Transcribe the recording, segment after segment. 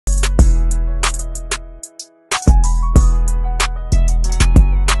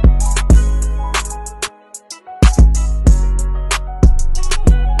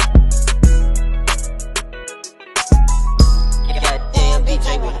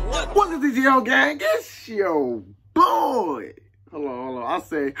What's up, DGL gang? It's your boy. Hold on. I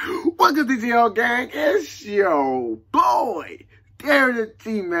say, what's up, DGL gang? It's your boy,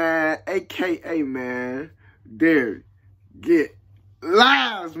 Virginity, man, aka man, Derek Get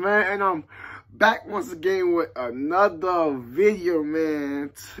Lives, man, and I'm back once again with another video,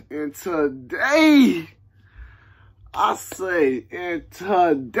 man. And today,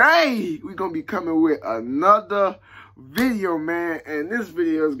 we're gonna be coming with another video, man, and this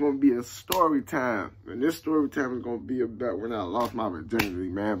video is gonna be a story time, and this story time is gonna be about when I lost my virginity,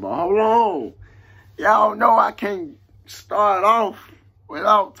 man. But hold on, y'all know I can't start off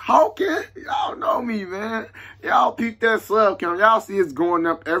without talking. Y'all know me, man. Y'all peep that sub count. Y'all see it's going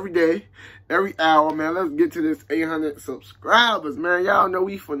up every day, every hour, man. Let's get to this 800 subscribers, man. Y'all know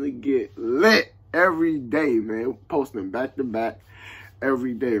we finna get lit every day, man. Posting back to back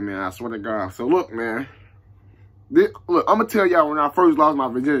every day, man. I swear to God. So look, man. Look, I'm going to tell y'all when I first lost my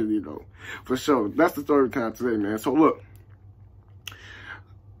virginity, though. For sure. That's the story time today, man. So, look.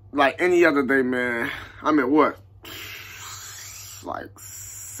 Like any other day, man. I'm in what? Like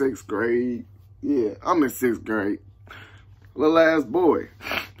 6th grade. Yeah, I'm in 6th grade. Little ass boy.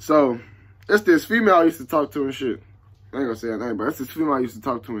 So, it's this female I used to talk to and shit. I ain't going to say her name, but it's this female I used to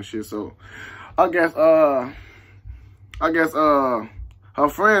talk to and shit. So, I guess, her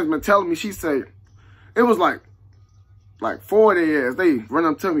friends been telling me, she said, it was like 4 days, they run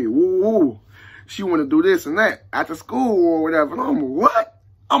up to me, woo, she want to do this and that after school or whatever. And I'm, what?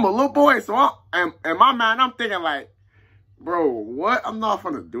 I'm a little boy, so in my mind, I'm thinking like, bro, what? I'm not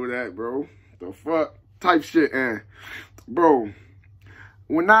gonna do that, bro. The fuck? Type shit. And, bro,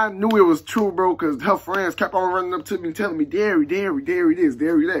 when I knew it was true, bro, because her friends kept on running up to me telling me, Derry this,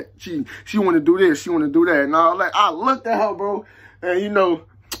 Derry that. She want to do this, she want to do that. And all that. I looked at her, bro, and you know,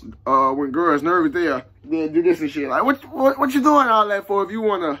 when girls nervous, they do this and shit. Like, what you doing all that for? If you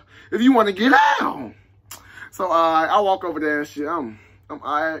wanna get out. So I walk over there and shit. I'm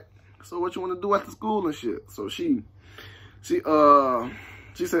alright. So what you wanna do after school and shit? So she said,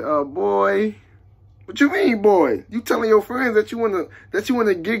 boy, what you mean, boy? You telling your friends that you wanna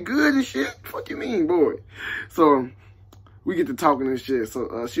get good and shit? Fuck you mean, boy? So we get to talking and shit.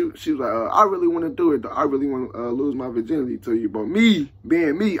 So she was like, I really want to do it. I really want to lose my virginity to you. But me,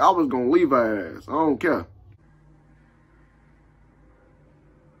 being me, I was going to leave her ass. I don't care.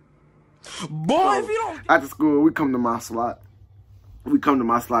 Boy, so, if you don't... After school, we come to my slot.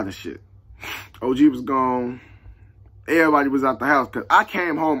 And shit. OG was gone. Everybody was out the house because I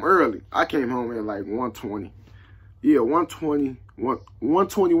came home early. I came home at like 1:20. Yeah, 1:20,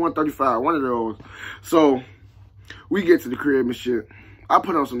 1:35, one of those. So we get to the crib and shit. I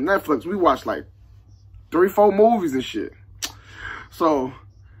put on some Netflix. We watched like 3-4 movies and shit. So,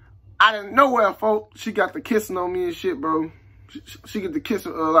 I didn't know where, folks. She got the kissing on me and shit, bro. She get the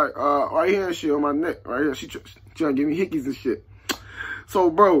kissing, right here and shit on my neck. Right here. She trying to give me hickeys and shit. So,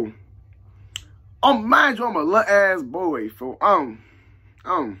 bro, mind you, I'm a little ass boy, folks.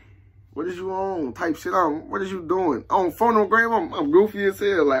 What is you on? Type shit. What is you doing? On phonogram, I'm goofy as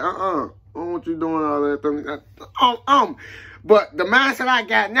hell. Like, I don't want you doing all that. But the mindset I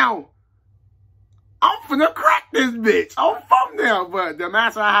got now, I'm finna crack this bitch. I'm from there. But the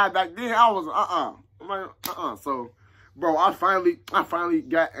mindset I had back then, I was, I'm like, So, bro, I finally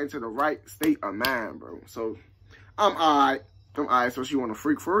got into the right state of mind, bro. So, I'm alright. So, she want to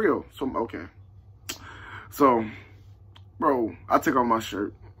freak for real. So, I'm okay. So, bro, I took off my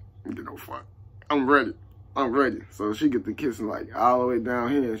shirt. Get no fuck. I'm ready. So she get the kissing like all the way down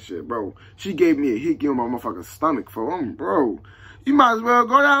here and shit, bro. She gave me a hickey on my motherfucking stomach for bro. You might as well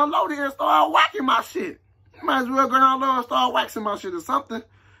go down low there and start whacking my shit. You might as well go down low and start waxing my shit or something.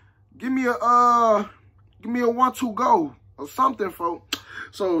 Give me a 1-2 go or something, folks.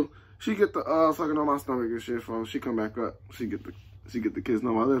 So she get the sucking on my stomach and shit, folks. She come back up. She get the kissing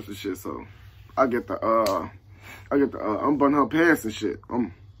on my lips and shit. So I get the unbutton her pants and shit.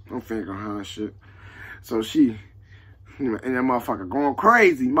 I'm fingering her and shit. So she, and that motherfucker going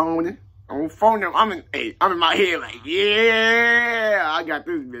crazy, moaning on phone. I'm in my head like, yeah, I got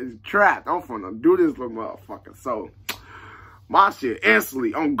this bitch trapped. I'm finna do this little motherfucker. So my shit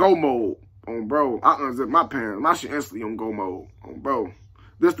instantly on go mode. On bro, I unzip my pants. My shit instantly on go mode. On bro,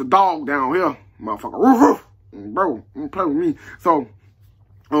 this the dog down here, motherfucker. Roof, roof. Bro, don't play with me. So,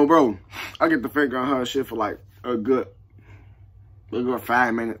 bro, I get the finger on her shit for like a good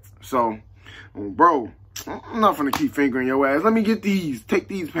 5 minutes. So, bro, I'm not finna keep fingering your ass. Let me get take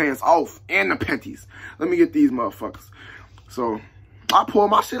these pants off and the panties. Let me get these motherfuckers. So, I pull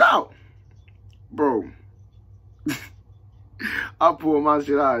my shit out. Bro. I pull my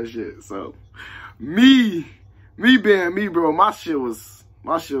shit out and shit. So, me being me, bro, my shit was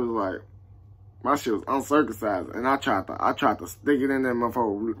my shit was uncircumcised, and I tried to stick it in that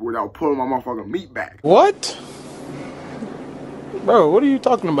motherfucker without pulling my motherfucking meat back. What? Bro, what are you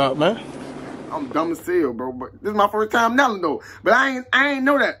talking about, man? I'm dumb as hell, bro. But this is my first time knowing though. But I ain't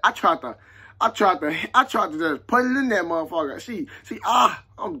know that. I tried to just put it in that motherfucker.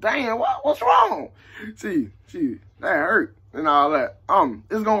 I'm damn. What's wrong? That hurt and all that.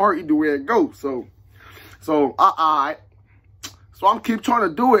 It's gonna hurt either way it goes. So alright. So I'm keep trying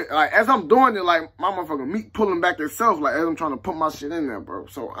to do it. Like as I'm doing it, like my motherfucking meat pulling back itself. Like as I'm trying to put my shit in there, bro.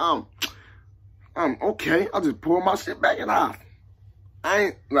 So okay. I just pull my shit back and off.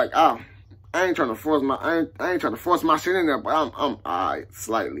 I ain't trying to force my shit in there, but I'm alright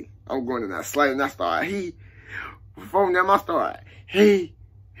slightly. I'm going in there slightly, and I start from them I start he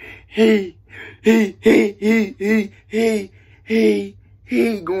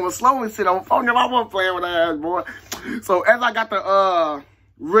going slow and shit. I'm phone them. I wasn't playing with that ass, boy. So as I got the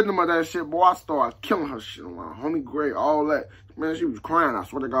rhythm of that shit, boy, I started killing her shit on my homie grave, all that. Man, she was crying, I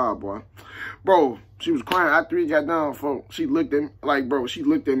swear to God, boy. Bro, she was crying after he got done, folks. She looked at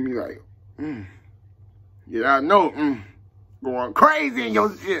me like, yeah, I know, going crazy in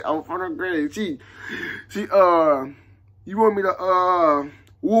your shit on front of grave. She, you want me to,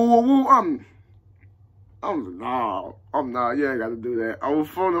 I'm nah, you ain't got to do that. I was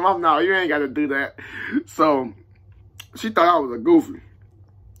phoning him, nah, you ain't got to do that. So, she thought I was a goofy.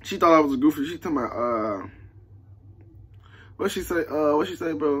 She told me, what she say,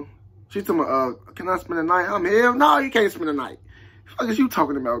 bro? She told me, can I spend the night? I'm here. No, you can't spend the night. What is you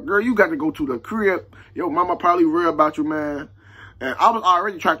talking about, girl? You got to go to the crib. Yo, mama probably real about you, man. And I was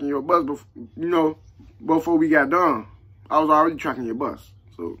already tracking your bus, before we got done. I was already tracking your bus.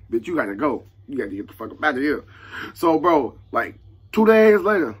 So, bitch, you got to go. You got to get the fuck up out of here. So, bro, like 2 days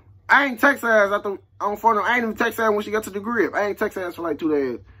later, I ain't text her ass after on phone. I ain't even text her when she got to the crib. I ain't text her ass for like 2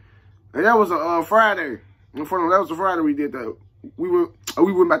 days. And that was a Friday. That was the Friday we did that. We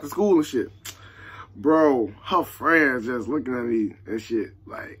went back to school and shit. Bro, her friends just looking at me and shit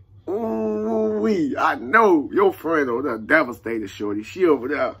like, ooh, I know your friend over there devastated, shorty. She over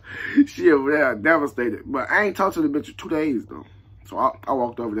there devastated. But I ain't talked to the bitch for 2 days though. So I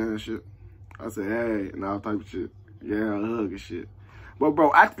walked over there and shit. I said, hey, and all type of shit. Yeah, a hug and shit. But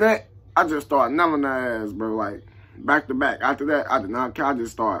bro, after that, I just started nailing her ass, bro, like back to back. After that, I did not care. I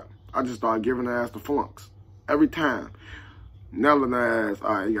just started giving her ass the flunks every time. Nailing her ass.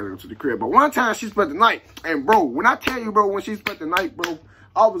 All right, you gotta go to the crib. But one time she spent the night, and bro, when I tell you, bro, when she spent the night, bro,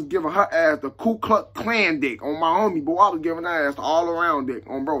 I was giving her ass the Ku Klux Klan dick on my homie, bro. I was giving her ass the all around dick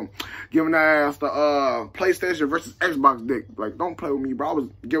on bro. Giving her ass the PlayStation versus Xbox dick. Like, don't play with me, bro. I was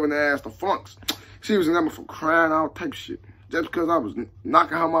giving her ass the flunks. She was in there for crying out type shit. Just because I was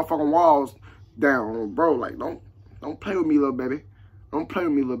knocking her motherfucking walls down, bro. Like, don't play with me, little baby. Don't play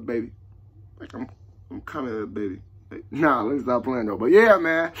with me, little baby. Like, I'm coming, little baby. Like, nah, let's stop playing though. But yeah,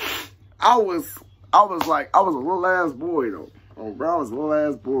 man, I was a little ass boy though. Oh, bro, I was a little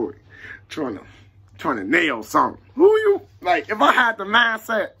ass boy trying to nail something. Who you? Like, if I had the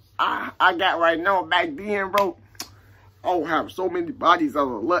mindset I got right now back then, bro, I would have so many bodies as a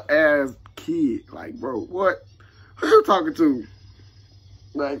little ass kid. Like, bro, what? Who you talking to?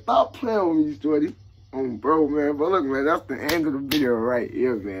 Like, stop playing with me, Jordy. Oh, bro, man. But look, man, that's the end of the video right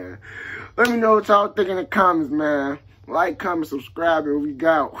here, man. Let me know what y'all think in the comments, man. Like, comment, subscribe, and we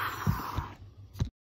got.